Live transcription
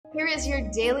Here is your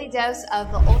daily dose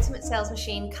of the Ultimate Sales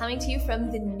Machine coming to you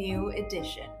from the new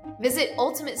edition. Visit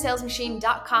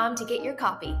ultimatesalesmachine.com to get your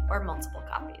copy or multiple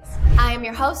copies. I am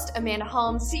your host, Amanda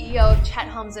Holmes, CEO of Chet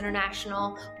Holmes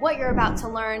International. What you're about to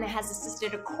learn has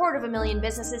assisted 250,000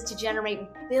 businesses to generate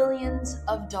billions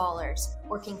of dollars,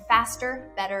 working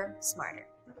faster, better, smarter.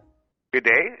 Good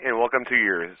day, and welcome to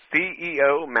your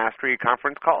CEO Mastery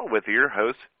Conference Call with your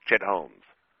host, Chet Holmes.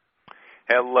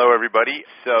 Hello, everybody.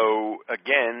 So,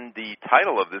 again, the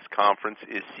title of this conference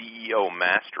is CEO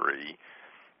Mastery,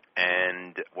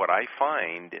 and what I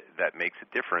find that makes a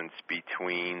difference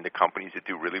between the companies that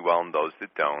do really well and those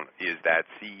that don't is that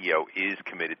CEO is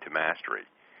committed to mastery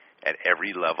at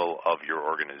every level of your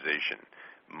organization.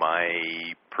 My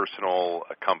personal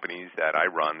companies that I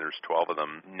run, there's 12 of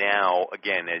them. Now,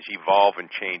 again, as you evolve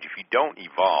and change, if you don't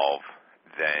evolve,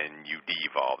 then you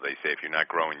de-evolve. They say if you're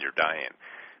not growing, you're dying.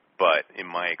 But in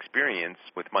my experience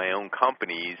with my own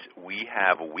companies, we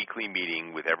have a weekly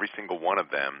meeting with every single one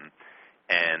of them,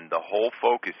 and the whole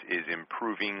focus is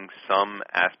improving some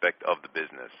aspect of the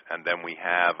business. And then we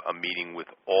have a meeting with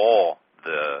all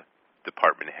the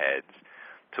department heads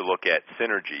to look at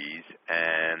synergies,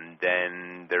 and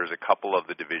then there's a couple of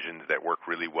the divisions that work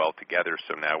really well together,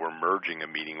 so now we're merging a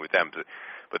meeting with them.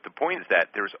 But the point is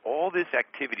that there's all this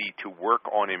activity to work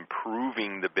on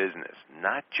improving the business,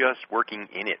 not just working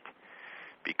in it,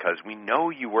 because we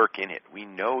know you work in it. We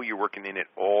know you're working in it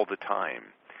all the time,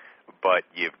 but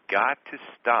you've got to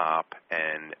stop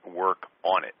and work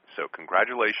on it. So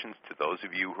congratulations to those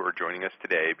of you who are joining us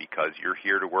today because you're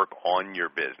here to work on your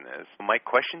business. My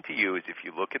question to you is if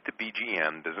you look at the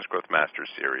BGM, Business Growth Masters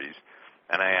Series,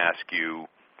 and I ask you,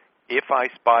 if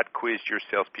I spot quizzed your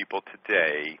salespeople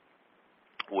today,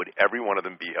 would every one of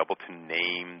them be able to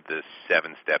name the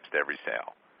 7 steps to every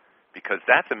sale? Because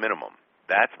that's a minimum.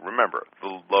 Remember,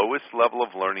 the lowest level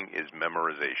of learning is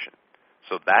memorization.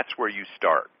 So that's where you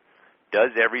start.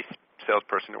 Does every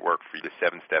salesperson at work for you the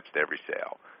 7 steps to every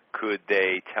sale? Could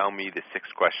they tell me the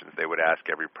 6 questions they would ask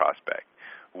every prospect?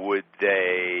 Would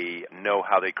they know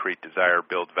how they create desire,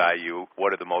 build value?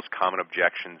 What are the most common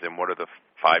objections, and what are the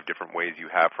 5 different ways you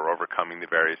have for overcoming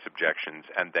the various objections?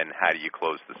 And then how do you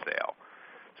close the sale?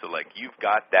 So, you've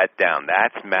got that down.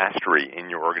 That's mastery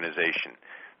in your organization.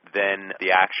 Then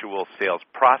the actual sales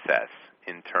process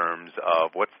in terms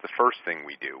of what's the first thing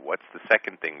we do, what's the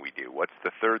second thing we do, what's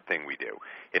the third thing we do.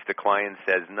 If the client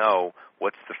says no,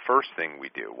 what's the first thing we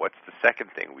do, what's the second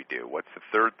thing we do, what's the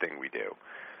third thing we do.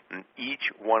 And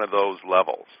each one of those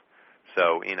levels.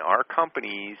 So in our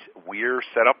companies, we're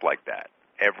set up like that.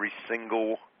 Every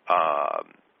single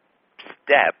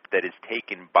step that is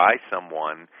taken by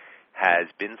someone has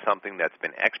been something that's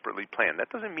been expertly planned. That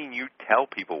doesn't mean you tell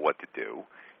people what to do.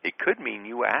 It could mean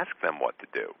you ask them what to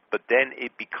do. But then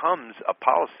it becomes a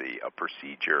policy, a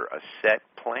procedure, a set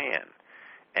plan.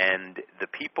 And the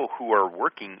people who are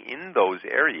working in those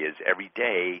areas every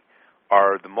day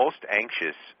are the most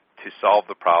anxious to solve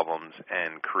the problems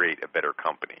and create a better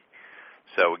company.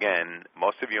 So again,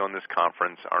 most of you on this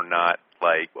conference are not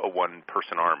like a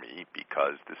one-person army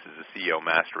because this is a CEO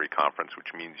Mastery Conference,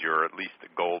 which means you're at least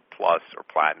a Gold Plus or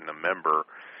Platinum member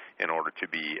in order to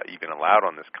be even allowed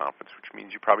on this conference, which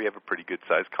means you probably have a pretty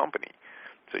good-sized company.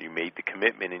 So you made the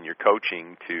commitment in your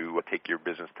coaching to take your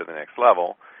business to the next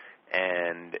level.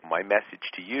 And my message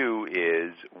to you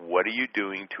is, what are you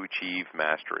doing to achieve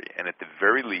mastery? And at the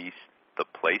very least, the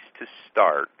place to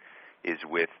start is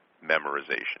with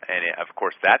memorization. And of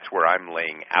course, that's where I'm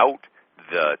laying out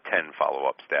the 10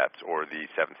 follow-up steps or the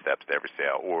 7 steps to every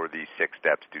sale or the 6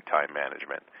 steps to time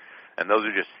management. And those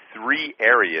are just 3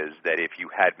 areas that if you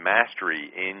had mastery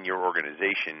in your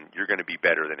organization, you're going to be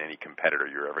better than any competitor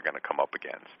you're ever going to come up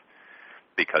against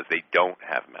because they don't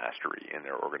have mastery in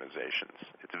their organizations.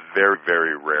 It's a very,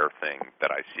 very rare thing that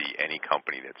I see any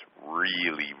company that's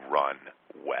really run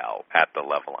well at the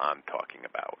level I'm talking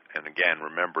about. And again,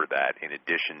 remember that in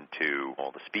addition to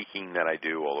all the speaking that I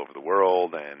do all over the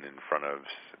world and in front of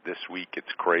this week,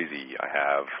 it's crazy. I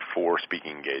have 4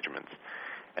 speaking engagements.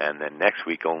 And then next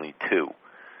week, only 2.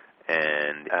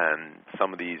 And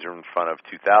some of these are in front of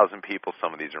 2,000 people,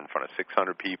 some of these are in front of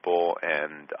 600 people,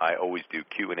 and I always do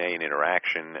Q&A and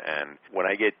interaction. And when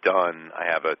I get done, I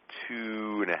have a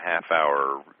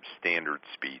 2.5-hour standard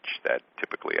speech that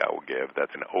typically I will give.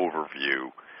 That's an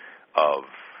overview of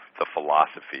the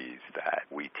philosophies that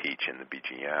we teach in the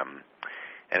BGM.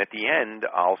 And at the end,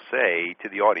 I'll say to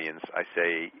the audience, I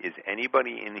say, is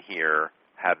anybody in here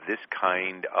have this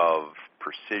kind of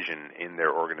precision in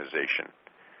their organization?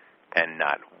 And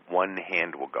not one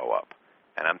hand will go up.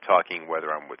 And I'm talking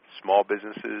whether I'm with small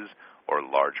businesses or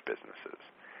large businesses.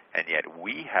 And yet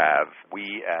we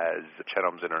as Chet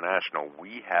Holmes International,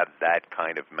 we have that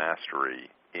kind of mastery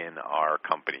in our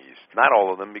companies. Not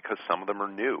all of them, because some of them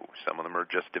are new. Some of them are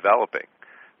just developing.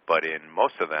 But in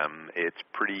most of them, it's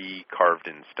pretty carved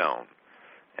in stone.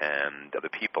 And the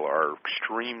people are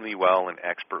extremely well and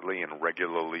expertly and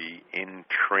regularly in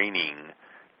training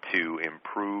to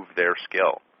improve their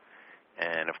skill.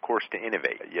 And, of course, to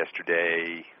innovate.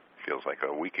 Yesterday, feels like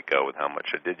a week ago with how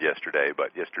much I did yesterday, but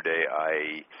yesterday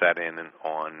I sat in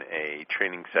on a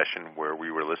training session where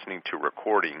we were listening to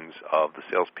recordings of the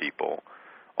salespeople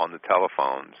on the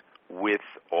telephones with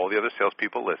all the other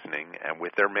salespeople listening and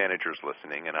with their managers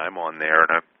listening, and I'm on there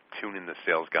and I'm tuning the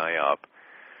sales guy up,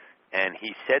 and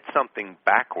he said something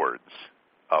backwards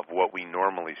of what we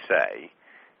normally say,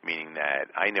 meaning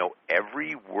that I know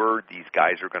every word these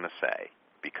guys are going to say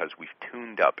because we've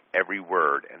tuned up every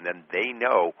word, and then they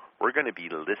know we're going to be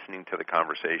listening to the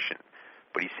conversation.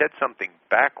 But he said something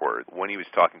backward when he was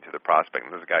talking to the prospect,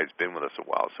 and this guy's been with us a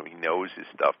while, so he knows his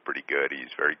stuff pretty good.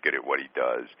 He's very good at what he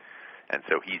does, and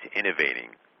so he's innovating.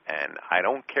 And I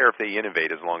don't care if they innovate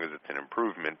as long as it's an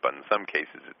improvement, but in some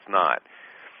cases it's not.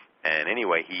 And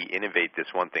anyway, he innovated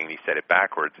this one thing, and he said it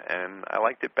backwards, and I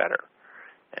liked it better.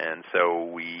 And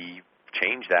so we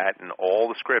changed that in all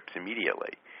the scripts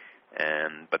immediately.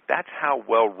 But that's how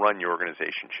well run your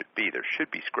organization should be. There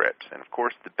should be scripts. And, of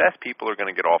course, the best people are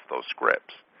going to get off those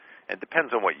scripts. It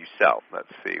depends on what you sell.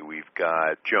 Let's see. We've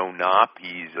got Joe Knopp.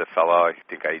 He's a fellow, I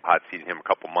think I hot-seated him a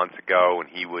couple months ago,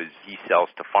 and he sells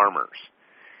to farmers.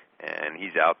 And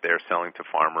he's out there selling to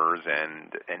farmers,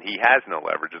 and he has no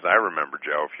leverage. As I remember,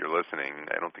 Joe, if you're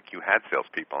listening, I don't think you had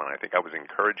salespeople, and I think I was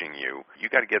encouraging you. You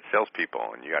got to get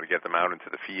salespeople, and you got to get them out into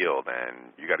the field,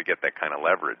 and you got to get that kind of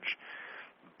leverage.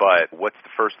 But what's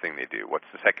the first thing they do? What's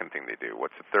the second thing they do?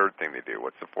 What's the third thing they do?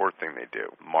 What's the fourth thing they do?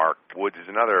 Mark Woods is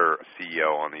another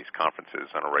CEO on these conferences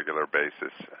on a regular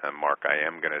basis. And Mark, I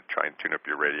am going to try and tune up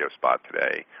your radio spot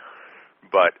today.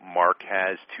 But Mark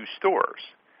has 2 stores.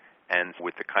 And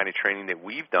with the kind of training that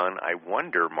we've done, I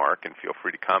wonder, Mark, and feel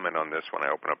free to comment on this when I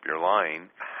open up your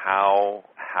line, how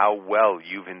well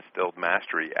you've instilled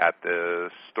mastery at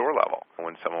the store level.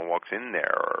 When someone walks in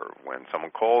there or when someone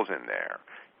calls in there,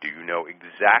 do you know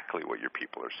exactly what your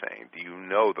people are saying? Do you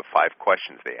know the 5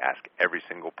 questions they ask every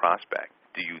single prospect?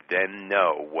 Do you then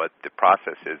know what the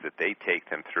process is that they take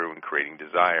them through in creating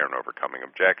desire and overcoming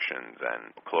objections and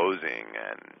closing?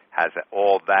 And has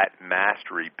all that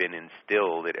mastery been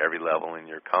instilled at every level in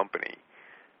your company?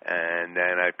 And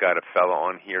then I've got a fellow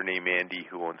on here named Andy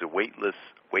who owns a weight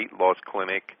loss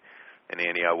clinic. And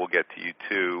Andy, I will get to you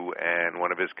too. And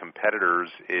one of his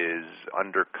competitors is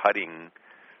undercutting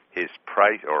his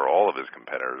price, or all of his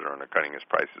competitors are undercutting his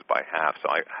prices by half,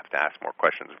 so I have to ask more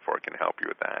questions before I can help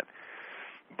you with that.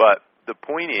 But the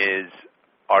point is,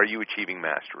 are you achieving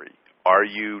mastery? Are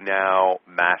you now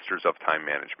masters of time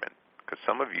management? Because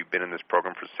some of you have been in this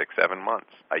program for 6-7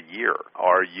 months, a year.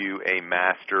 Are you a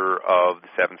master of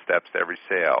the 7 steps to every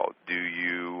sale? Do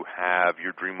you have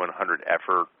your Dream 100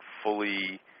 effort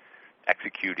fully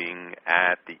executing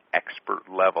at the expert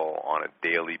level on a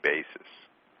daily basis?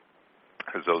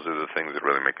 Because those are the things that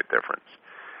really make a difference.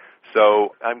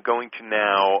 So I'm going to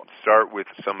now start with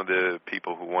some of the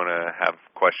people who want to have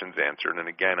questions answered. And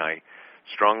again, I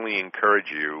strongly encourage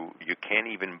you, you can't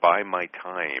even buy my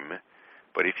time,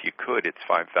 but if you could, it's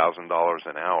 $5,000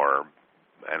 an hour.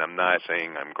 And I'm not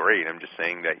saying I'm great. I'm just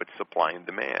saying that it's supply and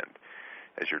demand.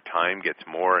 As your time gets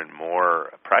more and more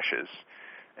precious,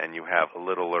 and you have a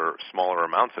little or smaller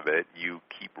amounts of it, you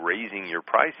keep raising your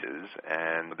prices,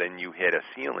 and then you hit a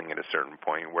ceiling at a certain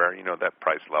point where, that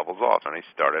price levels off. When I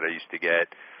started, I used to get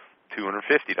 $250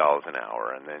 an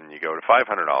hour, and then you go to $500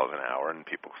 an hour, and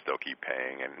people still keep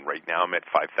paying. And right now I'm at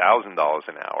 $5,000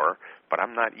 an hour, but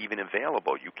I'm not even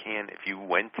available. You can't, if you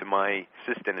went to my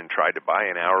assistant and tried to buy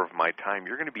an hour of my time,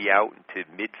 you're going to be out into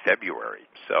mid-February.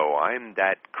 So I'm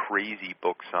that crazy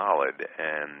book solid,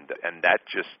 and that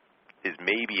just is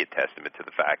maybe a testament to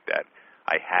the fact that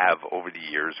I have, over the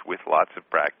years, with lots of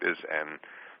practice and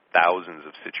thousands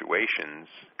of situations,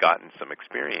 gotten some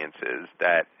experiences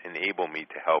that enable me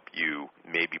to help you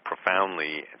maybe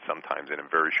profoundly and sometimes in a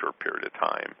very short period of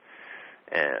time.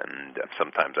 And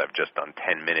sometimes I've just done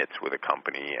 10 minutes with a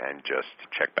company and just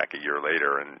check back a year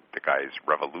later, and the guy's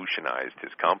revolutionized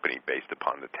his company based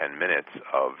upon the 10 minutes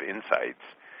of insights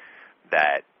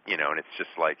that, and it's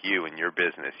just like you in your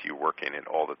business, you work in it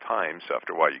all the time, so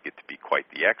after a while you get to be quite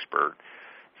the expert.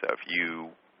 So if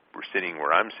you were sitting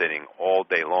where I'm sitting all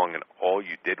day long and all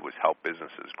you did was help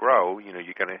businesses grow,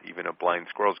 even a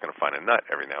blind squirrel's going to find a nut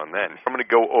every now and then. I'm going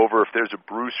to go over, if there's a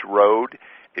Bruce Road,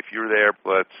 if you're there,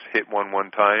 let's hit one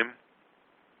time.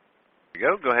 There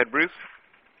you go. Go ahead, Bruce.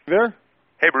 There?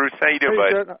 Hey, Bruce. How you doing,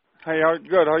 bud? Chet. Hey,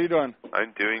 good. How you doing?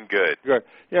 I'm doing good. Good.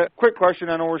 Yeah, quick question.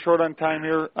 I know we're short on time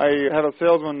here. I had a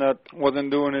salesman that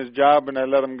wasn't doing his job, and I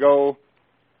let him go.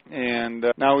 And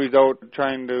now he's out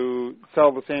trying to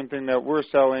sell the same thing that we're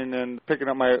selling and picking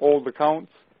up my old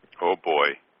accounts. Oh,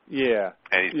 boy. Yeah.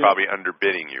 And he's probably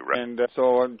underbidding you, right? And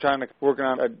so I'm trying to work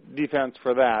on a defense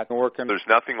for that. There's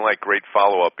nothing like great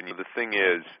follow-up. And the thing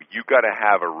is, you got to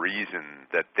have a reason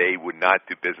that they would not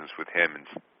do business with him and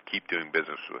keep doing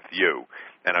business with you.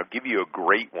 And I'll give you a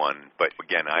great one, but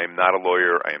again, I am not a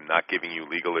lawyer. I am not giving you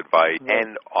legal advice. Right.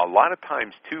 And a lot of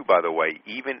times, too, by the way,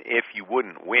 even if you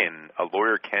wouldn't win, a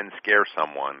lawyer can scare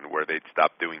someone where they'd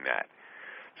stop doing that.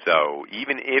 So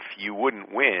even if you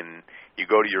wouldn't win, you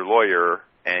go to your lawyer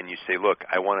and you say, look,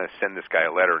 I want to send this guy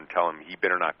a letter and tell him he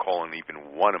better not call on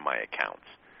even one of my accounts,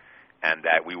 and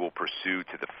that we will pursue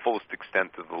to the fullest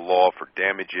extent of the law for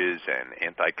damages and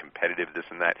anti-competitive this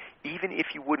and that. Even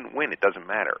if you wouldn't win, it doesn't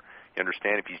matter. You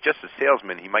understand? If he's just a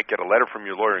salesman, he might get a letter from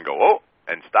your lawyer and go, oh,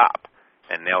 and stop.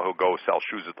 And now he'll go sell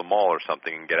shoes at the mall or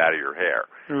something and get out of your hair.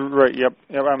 Right, yep.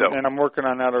 And I'm working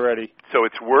on that already. So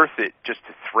it's worth it just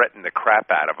to threaten the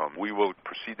crap out of him. We will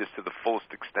proceed this to the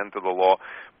fullest extent of the law.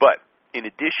 But in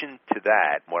addition to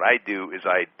that, what I do is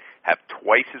I have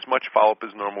twice as much follow-up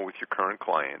as normal with your current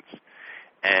clients.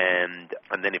 And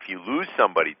then if you lose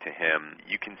somebody to him,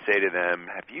 you can say to them,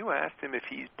 have you asked him if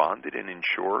he's bonded and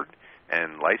insured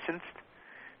and licensed?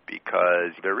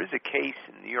 Because there is a case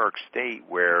in New York State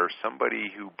where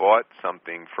somebody who bought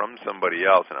something from somebody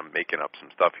else, and I'm making up some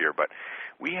stuff here, but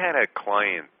we had a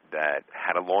client that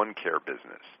had a lawn care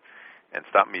business. And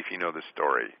stop me if you know this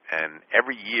story. And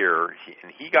every year,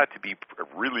 he got to be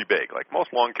really big. Like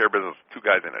most lawn care business, two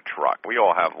guys in a truck. We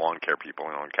all have lawn care people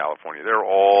in California. They're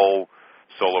all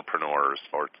solopreneurs,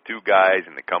 or it's two guys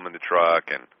and they come in the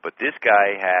truck. But this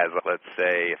guy has, let's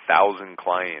say, 1,000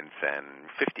 clients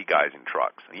and 50 guys in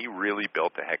trucks. And he really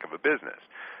built a heck of a business.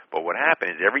 But what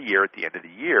happened is every year at the end of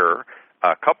the year,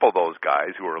 a couple of those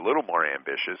guys who are a little more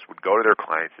ambitious would go to their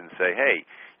clients and say, hey,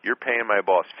 you're paying my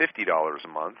boss $50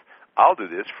 a month. I'll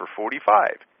do this for $45.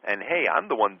 And, hey, I'm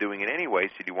the one doing it anyway,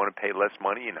 so do you want to pay less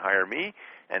money and hire me?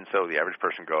 And so the average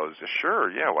person goes, sure,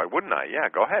 yeah, why wouldn't I?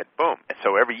 Yeah, go ahead, boom. And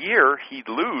so every year he'd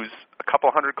lose a couple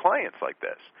hundred clients like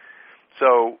this.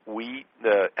 So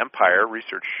the Empire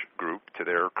Research Group, to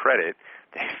their credit,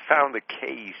 they found a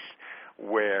case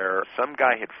where some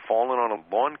guy had fallen on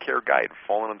a lawn care guy had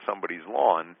fallen on somebody's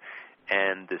lawn,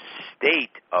 and the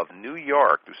state of New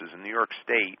York, this is in New York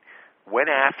State, went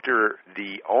after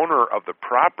the owner of the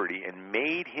property and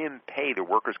made him pay the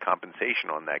workers' compensation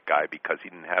on that guy because he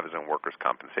didn't have his own workers'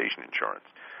 compensation insurance.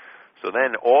 So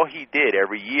then all he did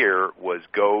every year was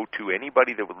go to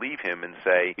anybody that would leave him and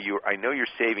say, I know you're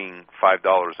saving $5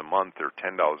 a month or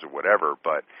 $10 or whatever,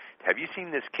 but have you seen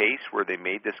this case where they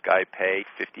made this guy pay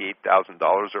 $58,000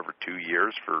 over 2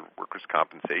 years for workers'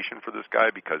 compensation for this guy?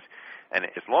 And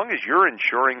as long as you're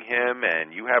insuring him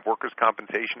and you have workers'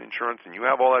 compensation insurance and you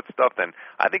have all that stuff, then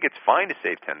I think it's fine to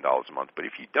save $10 a month. But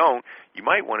if you don't, you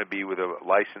might want to be with a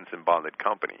licensed and bonded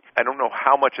company. I don't know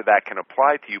how much of that can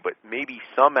apply to you, but maybe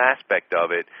some aspect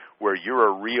of it where you're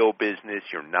a real business,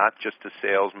 you're not just a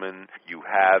salesman, you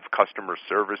have customer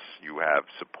service, you have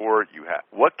support,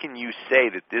 what can you say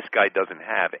that this guy doesn't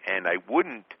have? And I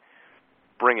wouldn't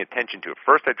bring attention to it.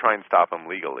 First, I try and stop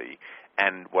him legally.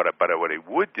 But what I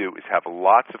would do is have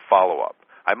lots of follow-up.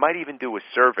 I might even do a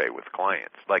survey with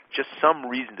clients, like just some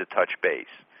reason to touch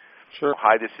base. Sure.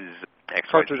 Hi, this is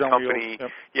XYZ company. Yep.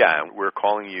 Yeah, and we're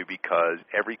calling you because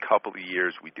every couple of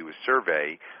years we do a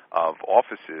survey of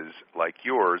offices like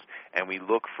yours, and we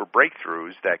look for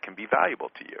breakthroughs that can be valuable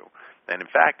to you. And in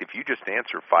fact, if you just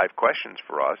answer 5 questions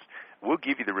for us, we'll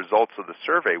give you the results of the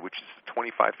survey, which is a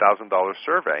 $25,000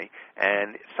 survey,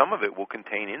 and some of it will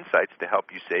contain insights to help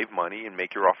you save money and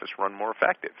make your office run more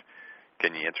effective.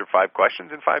 Can you answer 5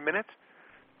 questions in 5 minutes?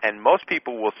 And most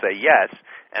people will say yes.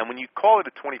 And when you call it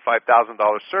a $25,000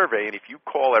 survey, and if you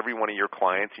call every one of your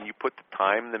clients and you put the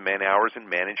time, the man hours, and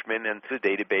management, and the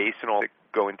database and all that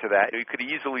go into that, you could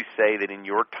easily say that in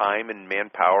your time and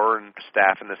manpower and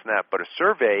staff and this and that. But a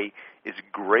survey is a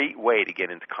great way to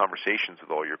get into conversations with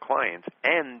all your clients.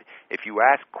 And if you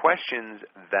ask questions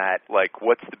that, like,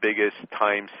 what's the biggest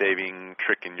time-saving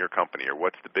trick in your company, or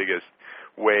what's the biggest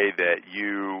way that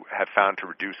you have found to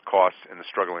reduce costs in the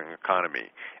struggling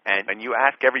economy, and you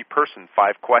ask every person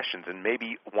 5 questions, and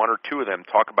maybe 1 or 2 of them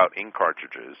talk about ink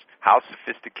cartridges. How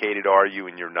sophisticated are you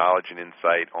in your knowledge and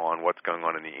insight on what's going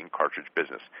on in the ink cartridge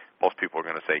business? Most people are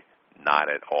going to say,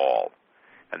 not at all.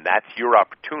 And that's your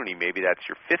opportunity. Maybe that's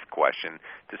your fifth question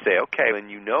to say, okay, and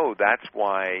you know that's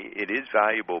why it is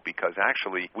valuable, because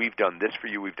actually we've done this for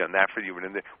you, we've done that for you,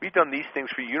 we've done these things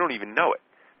for you. You don't even know it.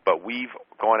 But we've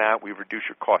gone out, we've reduced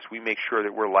your costs. We make sure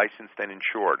that we're licensed and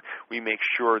insured. We make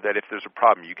sure that if there's a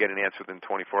problem, you get an answer within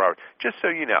 24 hours, just so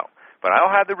you know. But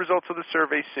I'll have the results of the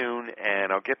survey soon,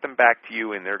 and I'll get them back to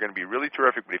you, and they're going to be really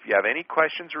terrific. But if you have any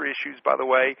questions or issues, by the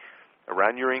way,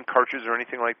 around your ink cartridges or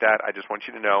anything like that, I just want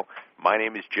you to know my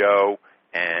name is Joe,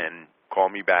 and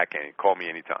call me back and call me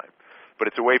anytime.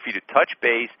 But it's a way for you to touch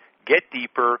base, get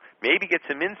deeper, maybe get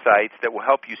some insights that will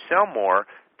help you sell more,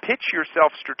 pitch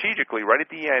yourself strategically right at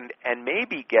the end, and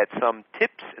maybe get some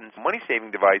tips and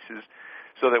money-saving devices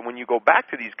so that when you go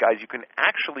back to these guys, you can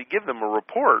actually give them a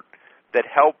report that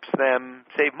helps them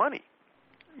save money.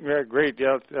 Yeah, great.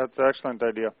 Yeah, that's an excellent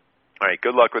idea. All right,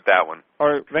 good luck with that one. All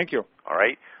right, thank you. All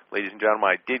right, ladies and gentlemen,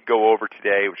 I did go over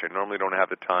today, which I normally don't have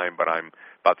the time, but I'm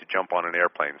about to jump on an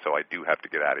airplane, so I do have to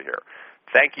get out of here.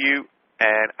 Thank you,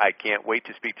 and I can't wait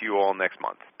to speak to you all next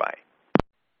month. Bye.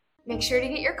 Make sure to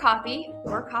get your copy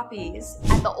or copies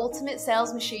at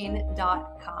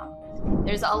theultimatesalesmachine.com.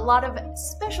 There's a lot of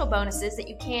special bonuses that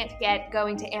you can't get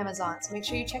going to Amazon, so make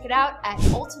sure you check it out at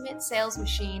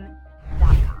ultimatesalesmachine.com.